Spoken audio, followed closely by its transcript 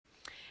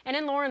And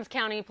in Lawrence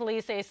County,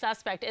 police say a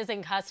suspect is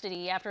in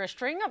custody after a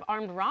string of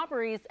armed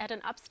robberies at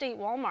an upstate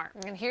Walmart.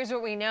 And here's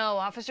what we know.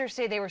 Officers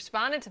say they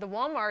responded to the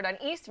Walmart on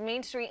East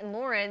Main Street in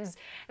Lawrence.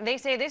 And they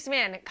say this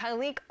man,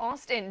 Kylique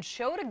Alston,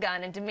 showed a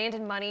gun and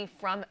demanded money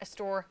from a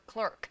store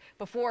clerk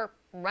before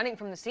running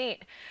from the scene.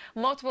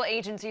 Multiple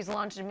agencies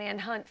launched a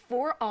manhunt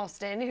for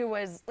Alston, who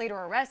was later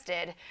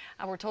arrested.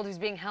 We're told he's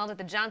being held at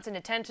the Johnson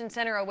Detention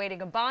Center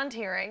awaiting a bond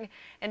hearing.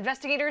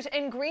 Investigators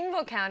in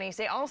Greenville County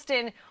say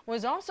Alston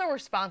was also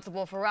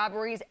responsible for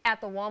robberies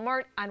at the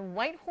Walmart on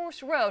White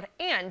Horse Road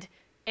and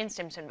in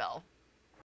Simpsonville.